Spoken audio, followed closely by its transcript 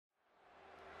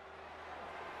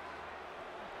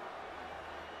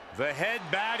The head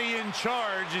baddie in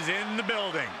charge is in the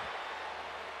building.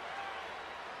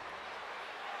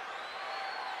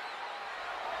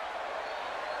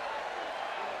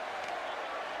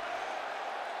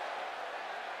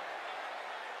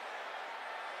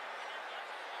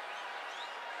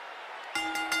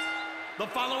 The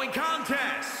following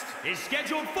contest is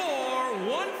scheduled for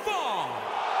one fall.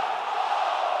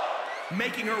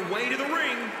 Making her way to the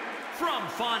ring from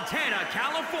Fontana,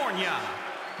 California,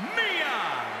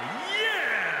 Mia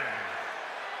Yim.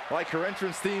 Like her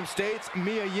entrance theme states,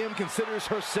 Mia Yim considers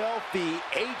herself the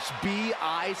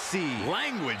HBIC.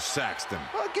 Language, Saxton.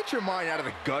 Well, get your mind out of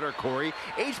the gutter, Corey.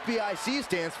 HBIC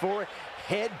stands for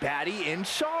Head Baddie in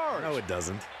Charge. No, it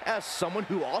doesn't. As someone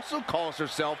who also calls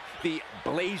herself the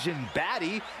Blasian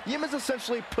Baddie, Yim is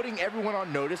essentially putting everyone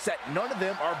on notice that none of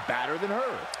them are badder than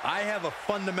her. I have a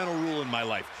fundamental rule in my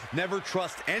life. Never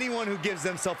trust anyone who gives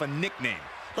themselves a nickname,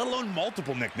 let alone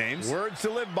multiple nicknames. Words to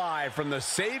live by from the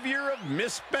savior of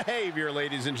misbehavior,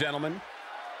 ladies and gentlemen.